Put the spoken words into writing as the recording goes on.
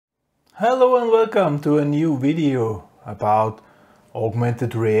Hello and welcome to a new video about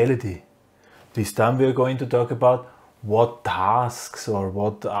augmented reality. This time we are going to talk about what tasks or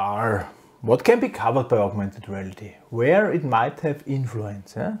what can be covered by augmented reality, where it might have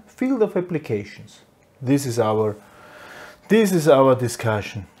influence, field of applications. This is our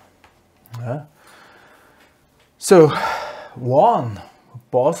discussion. So one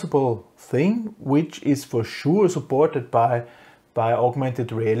possible thing which is for sure supported by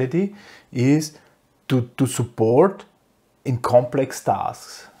augmented reality is to support in complex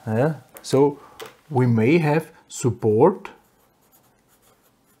tasks. So we may have support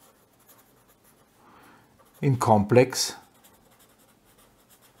in complex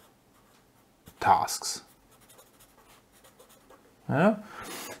tasks.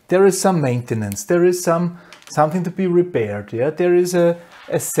 There is some maintenance, there is something to be repaired. There is a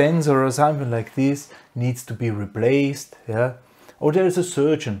sensor or something like this needs to be replaced. Or there is a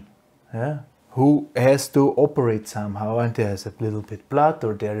surgeon who has to operate somehow, and there's a little bit blood,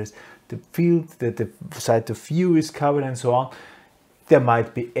 or there is the field that the side of view is covered and so on. There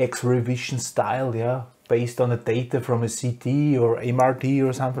might be X-ray vision style, based on the data from a CT or MRT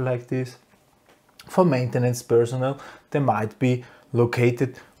or something like this. For maintenance personnel, they might be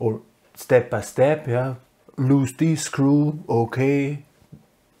located or step by step, lose this screw, okay,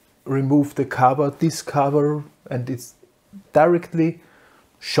 remove the cover, this cover, and it's directly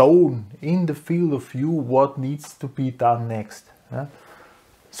shown in the field of view what needs to be done next.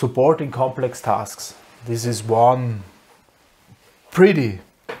 Supporting complex tasks. This is one pretty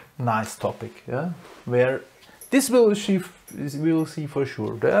nice topic, where this we'll see for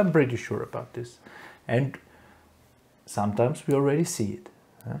sure. I'm pretty sure about this, and sometimes we already see it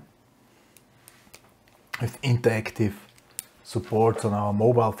with interactive supports on our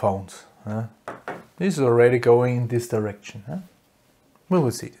mobile phones. This is already going in this direction. We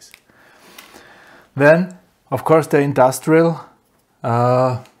will see this. Then, of course, the industrial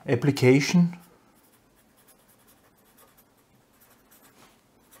application.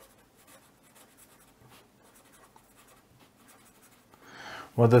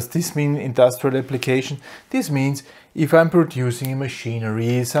 What does this mean, industrial application? This means if I'm producing a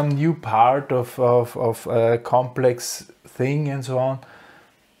machinery, some new part of a complex thing and so on,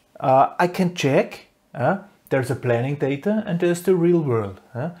 I can check. There's a planning data and there's the real world.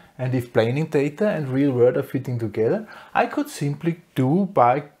 And if planning data and real world are fitting together, I could simply do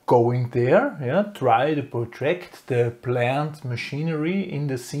by going there, try to project the planned machinery in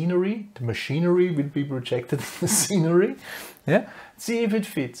the scenery. The machinery will be projected in the scenery. See if it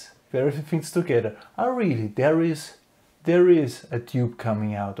fits, where if it fits together. Oh, really, there is a tube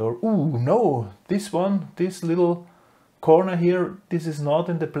coming out, or ooh, no, this little corner here, this is not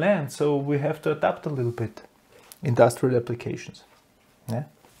in the plan, so we have to adapt a little bit. Industrial applications. The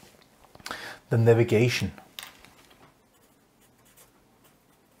navigation.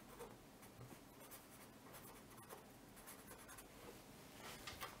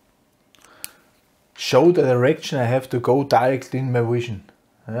 Show the direction I have to go directly in my vision.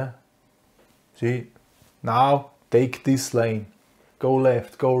 See, now take this lane, go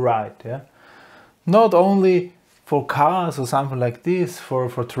left, go right. Not only for cars or something like this, for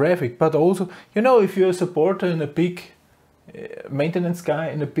traffic, but also, if you're a supporter in a big maintenance guy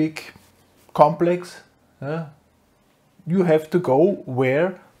in a big complex, you have to go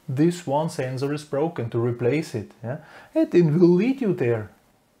where this one sensor is broken to replace it. And it will lead you there.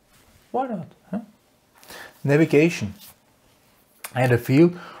 Why not? Navigation. And a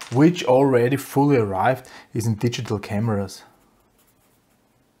field which already fully arrived is in digital cameras.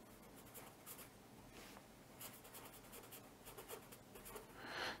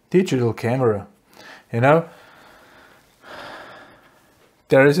 Digital camera,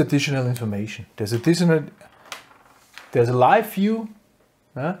 there is additional information. There's a live view.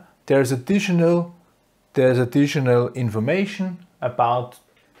 There's additional information about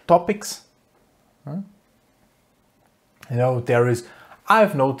topics.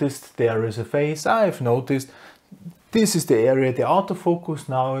 I've noticed there is a face. I've noticed this is the area the autofocus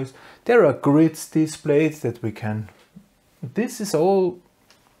now is. There are grids displayed that we can. This is all.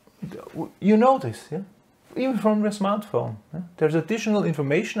 This, even from your smartphone. There's additional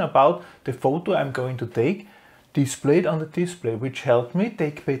information about the photo I'm going to take displayed on the display, which helped me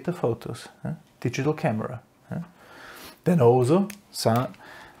take better photos. Digital camera. Then also some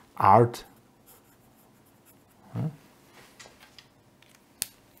art.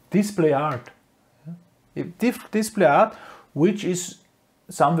 Display art. Display art which is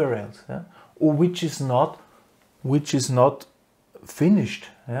somewhere else, or which is not finished,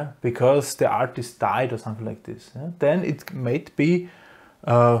 because the artist died or something like this. Then it might be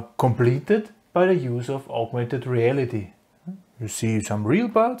completed by the use of augmented reality. You see some real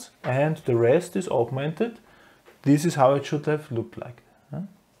parts and the rest is augmented. This is how it should have looked like.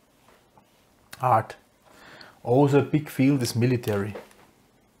 Art. Also a big field is military.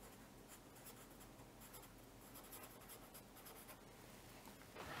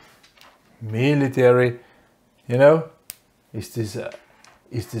 Military, you know, is this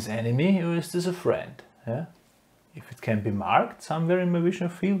enemy or is this a friend? Yeah? If it can be marked somewhere in my vision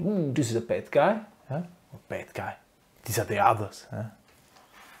field, ooh, this is a bad guy, yeah? Or bad guy. These are the others. Yeah?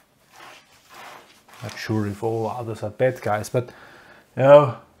 Not sure if all others are bad guys, but you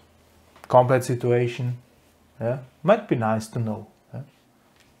know, combat situation, yeah, might be nice to know. Yeah?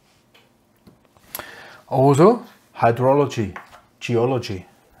 Also, hydrology, geology.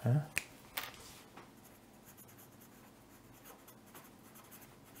 Yeah?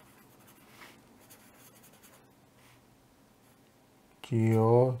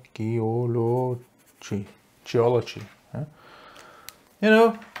 Geology. Yeah? You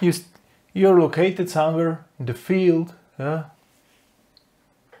know, you're located somewhere in the field, yeah?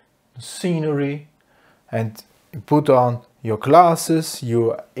 Scenery, and you put on your glasses,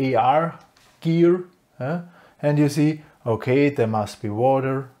 your AR gear, yeah? And you see, okay, there must be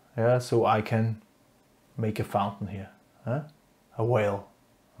water, yeah? So I can make a fountain here, yeah? A well.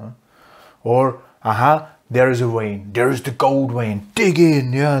 Yeah? Or, aha, there is a vein, there is the gold vein, dig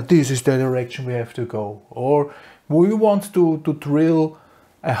in, yeah, this is the direction we have to go. Or we want to drill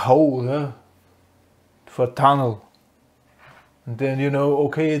a hole, yeah, for a tunnel. And then you know,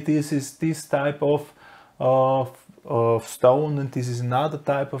 okay, this is this type of stone and this is another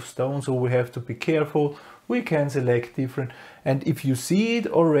type of stone, so we have to be careful. We can select different, and if you see it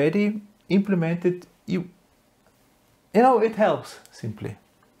already implemented, you know, it helps simply.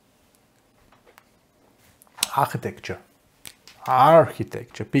 Architecture,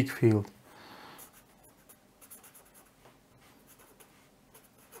 big field.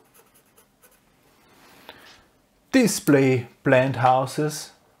 Display planned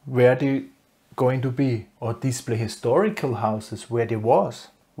houses, where they going to be, or display historical houses, where they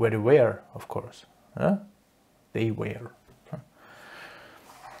were, of course. Huh? They were. Huh?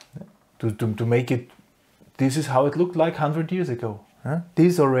 To make it, this is how it looked like 100 years ago. Huh?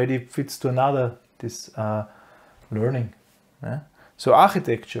 This already fits to another, this learning. So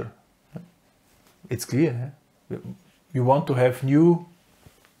architecture, it's clear. You want to have new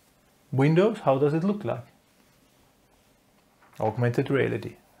windows, how does it look like? Augmented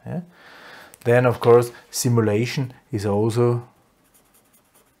reality. Yeah? Then of course simulation is also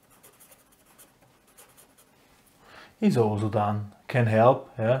done, can help,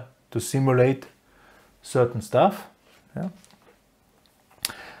 yeah, to simulate certain stuff. Yeah?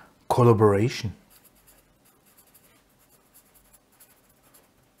 Collaboration.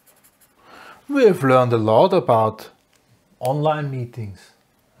 We have learned a lot about online meetings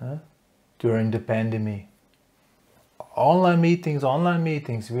during the pandemic. Online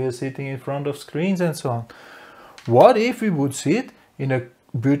meetings, we are sitting in front of screens and so on. What if we would sit in a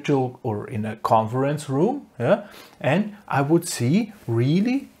virtual or in a conference room, yeah, and I would see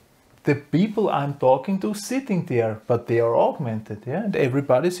really the people I'm talking to sitting there, but they are augmented, yeah, and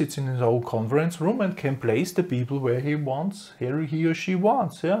everybody sits in his own conference room and can place the people where he wants, he or she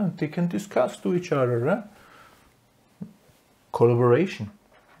wants, yeah, and they can discuss to each other, yeah? Collaboration.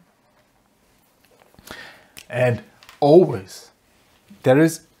 And always, there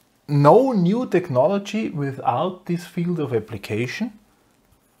is no new technology without this field of application.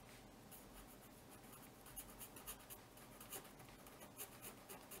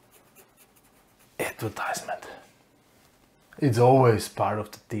 Advertisement. It's always part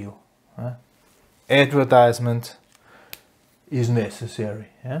of the deal. Huh? Advertisement is necessary.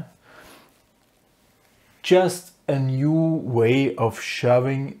 Yeah? Just a new way of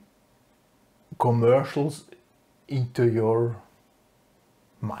shoving commercials into your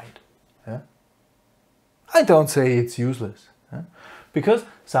mind. Yeah? I don't say it's useless. Yeah? Because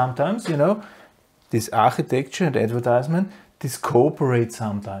sometimes, you know, this architecture and advertisement, this cooperate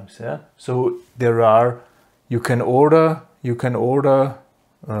sometimes. Yeah? So there are, you can order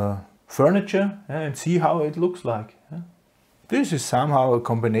furniture, yeah, and see how it looks like. Yeah? This is somehow a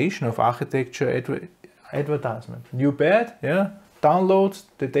combination of architecture, advertisement. New bed, yeah, download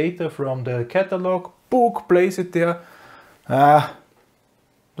the data from the catalog, book, place it there,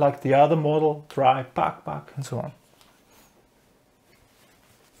 like the other model, try, pack, and so on.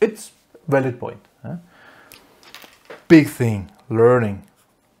 It's a valid point. Huh? Big thing, learning.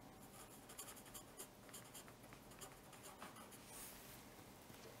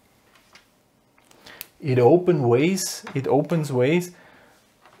 It opens ways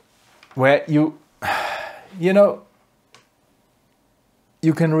where you know,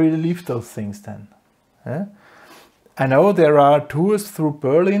 you can really live those things then. Yeah? I know there are tours through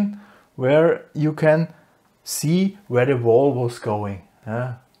Berlin where you can see where the wall was going,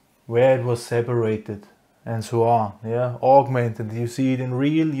 yeah? Where it was separated and so on. Yeah? Augmented, you see it in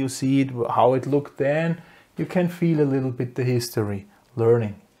real, you see it how it looked then, you can feel a little bit the history,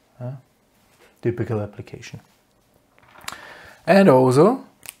 learning. Yeah? Typical application. And also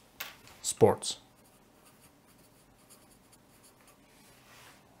sports.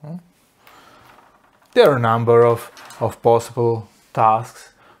 There are a number of possible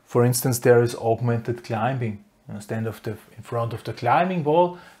tasks. For instance, there is augmented climbing. You stand in front of the climbing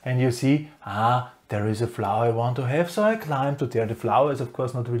wall and you see, there is a flower I want to have, so I climb to there. The flower is of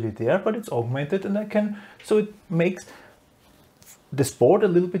course not really there, but it's augmented and I can, so it makes the sport a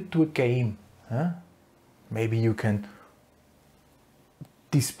little bit to a game. Maybe you can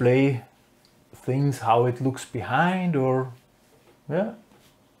display things, how it looks behind, or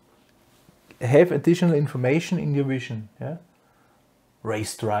have additional information in your vision.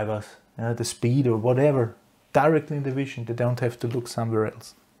 Race drivers, the speed or whatever, directly in the vision. They don't have to look somewhere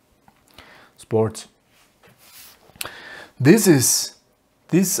else. Sports. These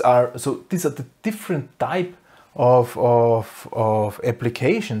are the different type of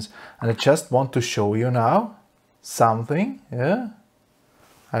applications, and I just want to show you now something.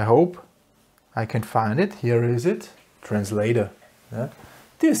 I hope I can find it. Here is it. Translator.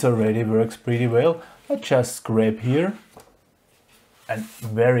 This already works pretty well. I just grab here and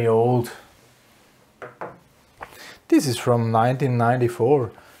very old. This is from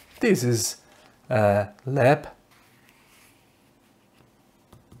 1994. This is a lab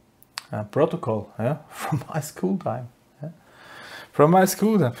protocol from my school time. From my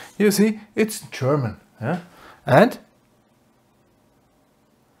school time. You see, it's German. And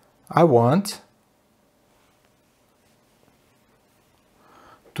I want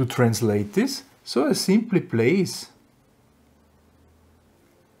to translate this, so I simply place.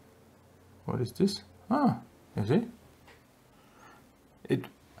 What is this? You see?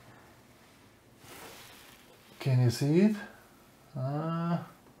 Can you see it?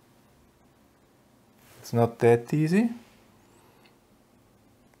 It's not that easy.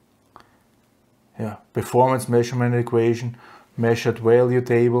 Performance measurement equation, measured value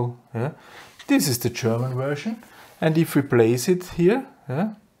table. This is the German version, and if we place it here,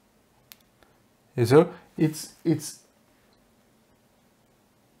 so it's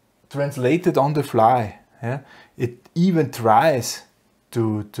translated on the fly. It even tries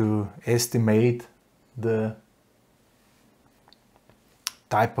to estimate the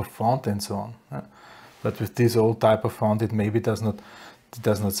type of font and so on. But with this old type of font, it maybe does not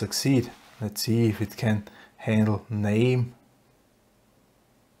succeed. Let's see if it can handle name,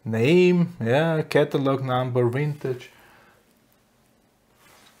 catalog number, vintage.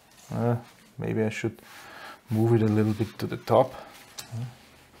 Maybe I should move it a little bit to the top.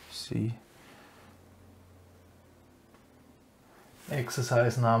 See.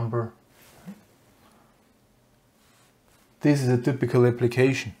 Exercise number. This is a typical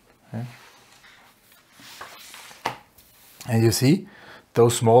application. And you see,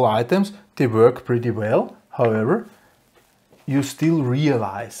 those small items, they work pretty well. However, you still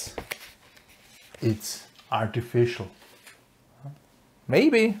realize it's artificial.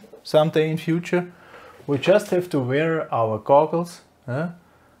 Maybe someday in future we just have to wear our goggles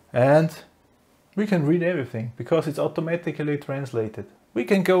and we can read everything because it's automatically translated. We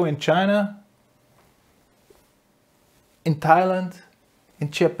can go in China, in Thailand,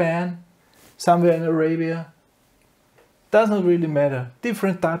 in Japan, somewhere in Arabia. Does not really matter.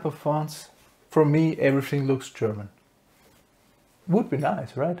 Different type of fonts. For me, everything looks German. Would be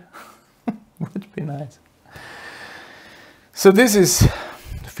nice, right? Would be nice. So this is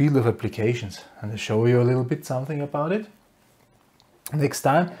the field of applications, and I'll show you a little bit something about it. Next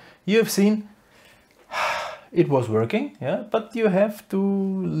time, you have seen it was working, but you have to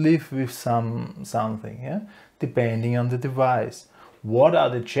live with something, depending on the device. What are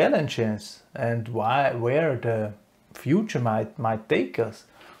the challenges and where the future might take us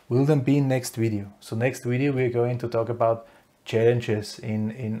will then be in next video. So next video we're going to talk about challenges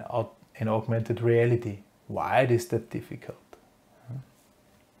in augmented reality. Why is that difficult?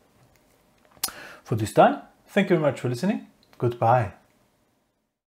 For this time, thank you very much for listening. Goodbye.